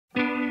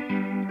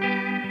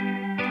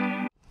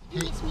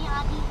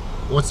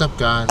What's up,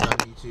 guys? On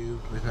YouTube,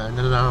 we've had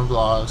another round of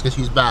vlogs. Guess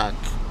who's back?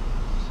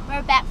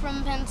 We're back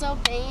from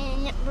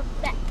Pennsylvania. We're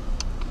back.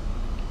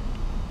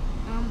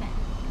 I'm back.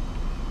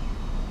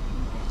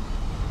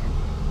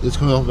 This is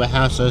coming off my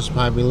house, so it's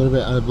probably a little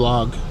bit on the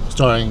vlog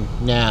starting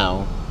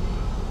now.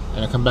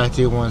 And I'll come back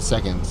to you in 1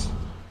 second.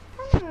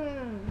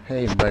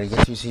 Hey, everybody,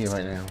 guess who's here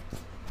right now?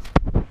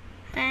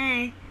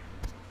 Hey.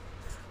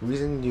 The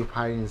reason you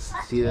probably didn't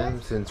see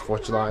them since 4th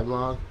of July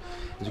vlog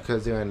is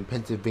because they're in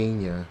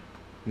Pennsylvania.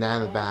 Now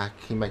in the back,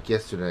 came back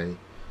yesterday,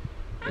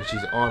 and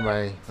she's on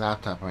my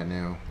laptop right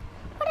now.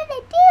 What did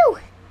they do?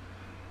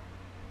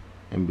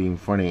 And being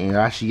funny. And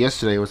actually,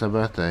 yesterday was her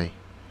birthday.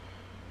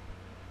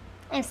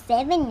 I'm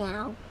 7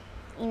 now,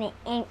 and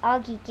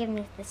Augie gave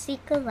me the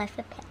Secret Life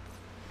of Pets.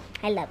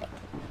 I love it.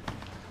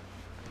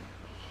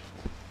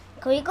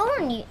 Can we go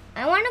on?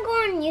 I want to go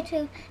on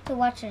YouTube to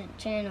watch a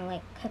channel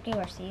like Cookie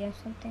Garcia or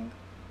something.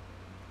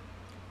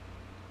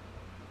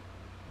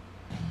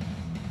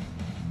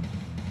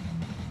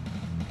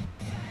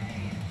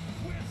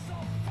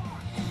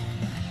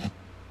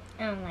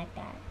 I don't like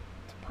that.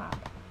 It's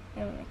pop. I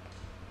don't like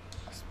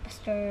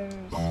Ghostbusters.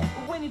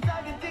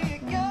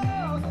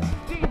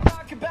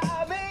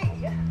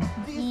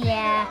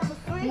 Yeah.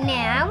 Nah,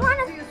 I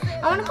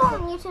wanna go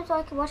on YouTube so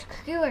I can watch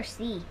Cookie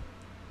Garcia.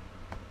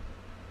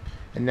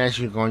 And now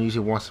she's going to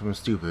YouTube watch something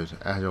stupid,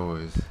 as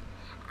always.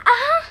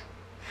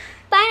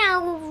 Bye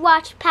now, we'll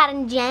watch Pat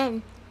and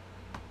Jen.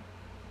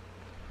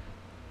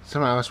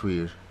 Something else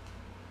weird.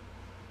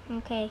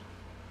 Okay.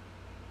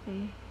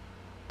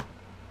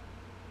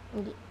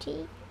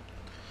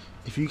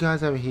 If you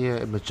guys ever hear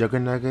of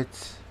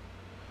McJuggernuggets,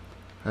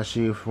 I'll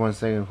show you for 1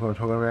 second what I'm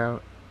talking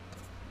about.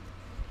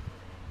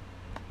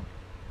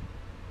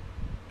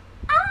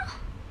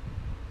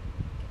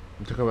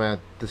 I'm talking about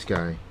this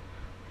guy.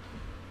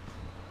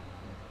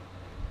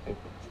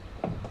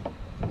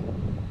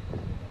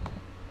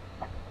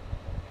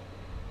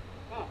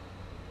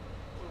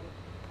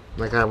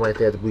 That guy right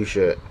there, the blue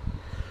shirt.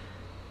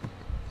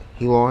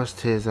 He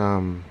lost his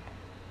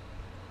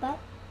What?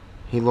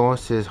 He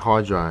lost his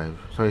hard drive.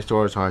 So he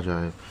stole his hard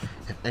drive.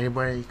 If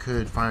anybody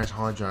could find his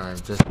hard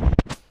drive, just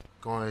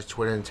go on his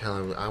Twitter and tell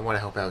him I want to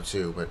help out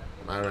too, but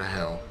I don't know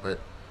how. But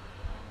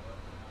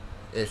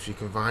if you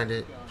can find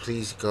it,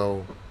 please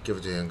go give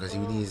it to him because he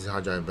needs his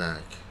hard drive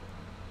back.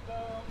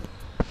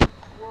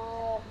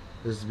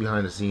 This is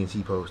behind the scenes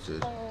he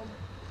posted.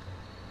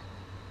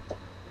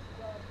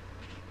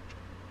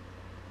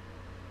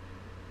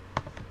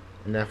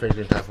 And that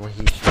figure type what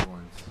he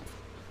wants.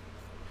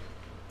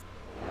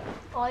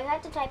 All you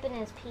have to type in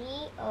is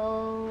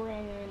P-O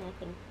and then I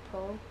think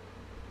PO.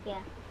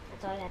 Yeah,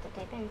 that's all you have to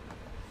type in.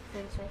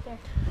 And it's right there.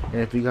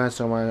 And if you guys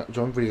saw my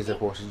drum videos I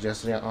posted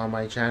yesterday on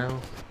my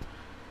channel,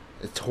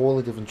 it's a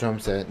totally different drum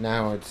set.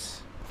 Now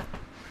it's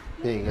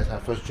big. That's my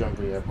first drum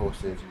video I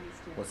posted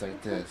was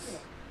like this.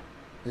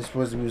 This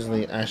was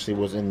usually actually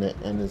was in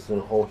this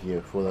little hole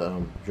here for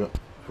the drum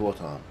floor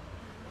tom.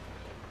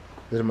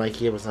 The mic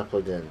here was not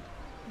plugged in.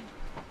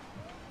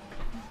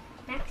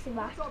 Maxi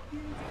box.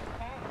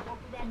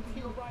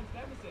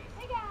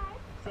 Hey guys.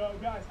 So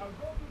guys, I was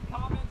going through the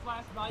comments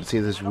last night. Let's see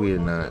if this is weird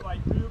or not. Like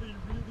really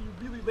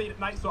late at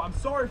night, so I'm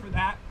sorry for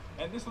that.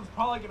 And this one's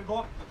probably gonna go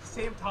up at the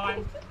same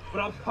time.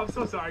 But I'm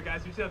so sorry,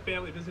 guys. We should have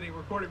family visiting,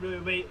 recorded really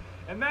late,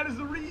 and that is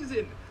the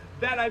reason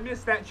that I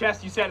missed that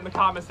chest you said in the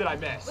comments that I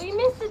missed. We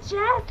missed the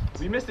chest.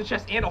 We missed a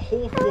chest and a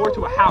whole floor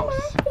to a house.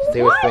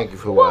 Stay with Frankie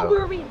for a while.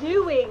 What were we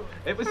doing?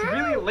 It was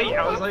really late.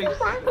 I was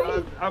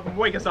like,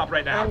 wake us up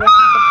right now.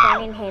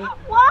 Him.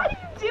 Why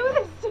do you do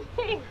this to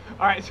me?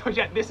 All right, so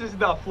Jen, this is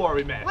the floor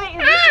we missed. Wait,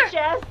 is this the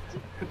chest?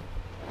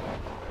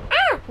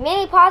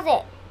 Minnie, pause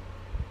it.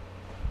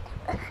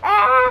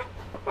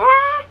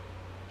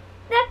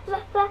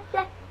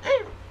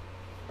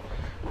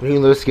 We need a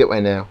little skip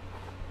right now.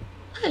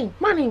 Hey,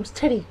 my name's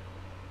Teddy.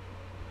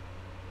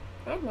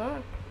 I'm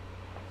not.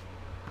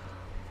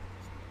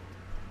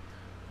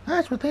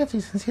 That's with Nancy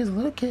since he was a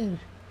little kid.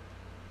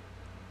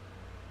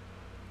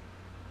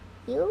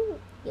 You're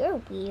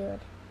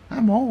weird.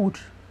 I'm old.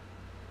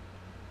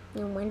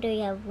 No wonder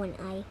you have one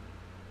eye.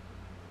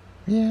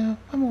 Yeah,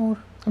 I'm old.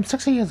 I'm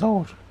 60 years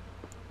old.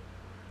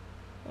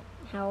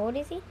 How old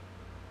is he?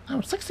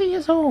 I'm 60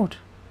 years old.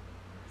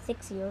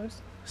 6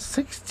 years.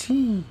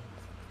 60.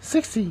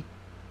 60.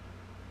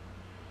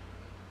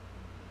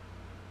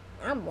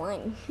 I'm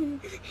 1.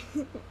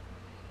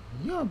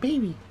 You're a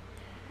baby.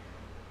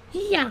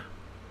 Yeah.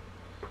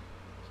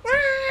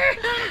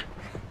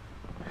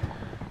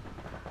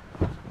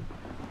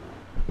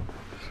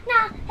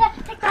 No,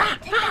 take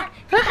that.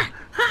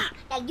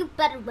 Yeah, you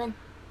better win.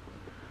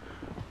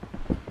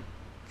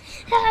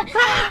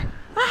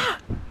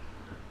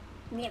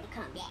 Never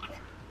come back.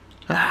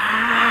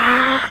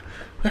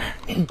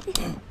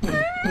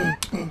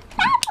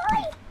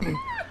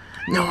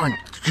 No one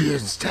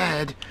is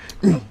dead.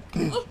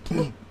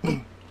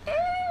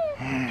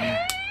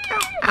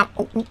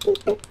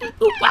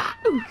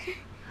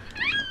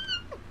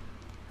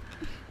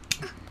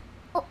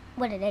 Oh,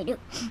 what did I do?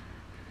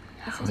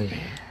 Oh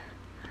yeah.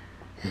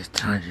 It's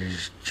time to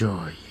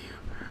destroy you.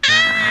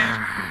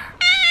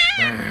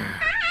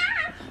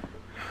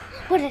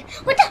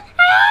 What the?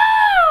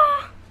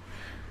 Ah!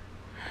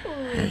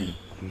 Hey,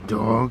 you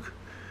dog.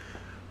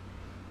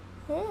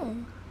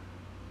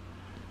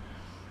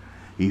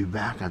 You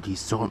back up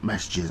these short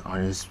messages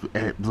on his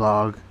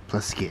blog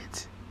plus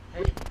skit.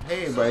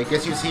 Hey everybody,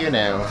 guess who's here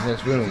now in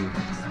this room?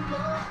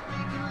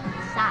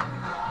 Stop.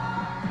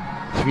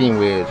 It's being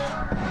weird.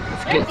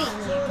 You're being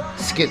weird.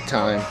 Skit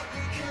time.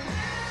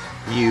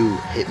 You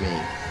hit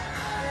me.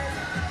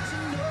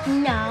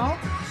 No,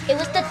 it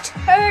was the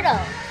turtle.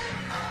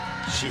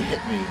 She hit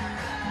me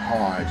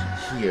hard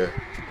here.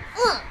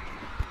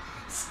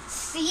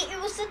 See,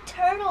 it was the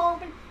turtle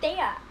over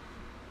there.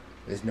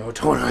 There's no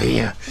turtle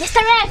here. Yes,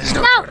 there is.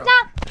 No, No, turtle.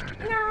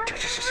 no.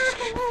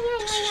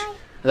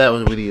 That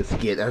was really a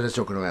skit. I was just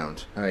joking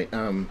around. Alright,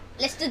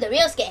 Let's do the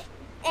real skit.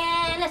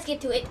 And let's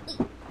get to it.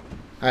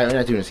 alright, we're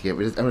not doing a skit.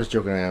 I'm just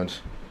joking around.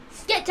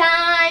 Skit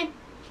time.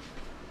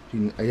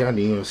 I don't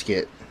need no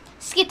skit.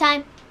 Skit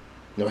time.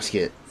 No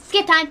skit.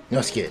 Skit time.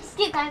 No skit.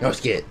 Skit time. No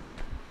skit.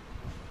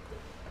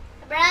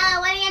 Bro,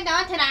 what are you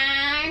doing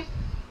today?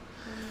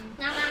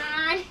 Come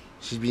on.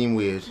 She's being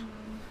weird.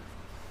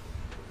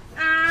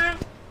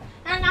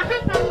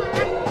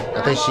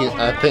 I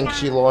I think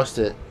she lost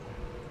it.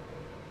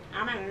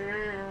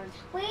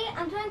 Wait,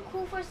 I'm doing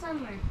cool for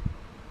summer.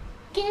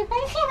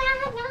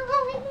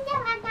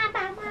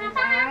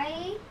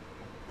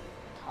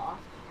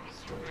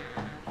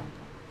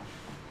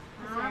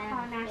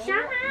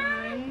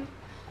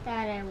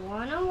 That I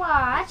want to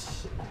watch,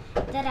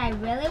 that I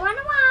really want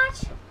to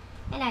watch,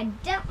 and I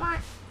don't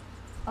want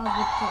all the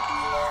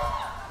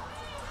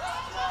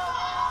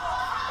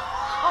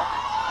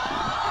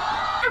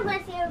I'm going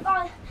to see her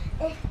go.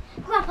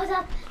 Come on, put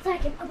up so I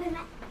can open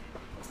that.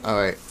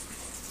 Alright.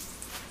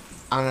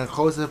 I'm gonna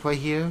close it up right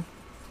here.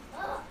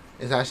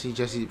 It's actually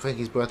Jesse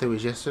Frankie's birthday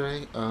was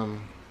yesterday.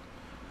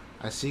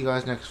 I see you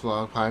guys next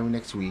vlog, probably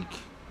next week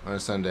on a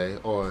Sunday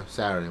or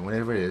Saturday,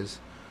 whenever it is.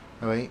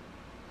 Alright?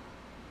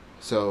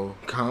 So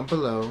comment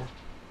below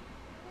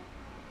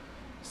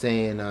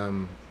saying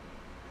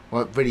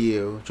what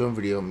video, join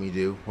video want me to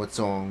do, what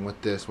song,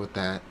 what this, what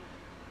that.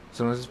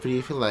 So this video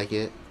if you like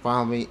it.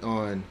 Follow me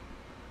on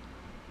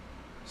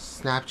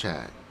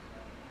Snapchat,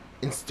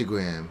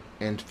 Instagram,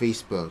 and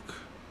Facebook.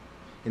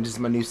 And this is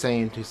my new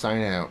saying to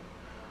sign out.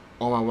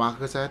 All my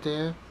rockers out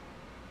there,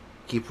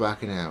 keep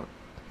rocking out.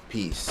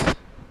 Peace.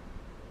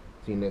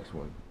 See you next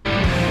one.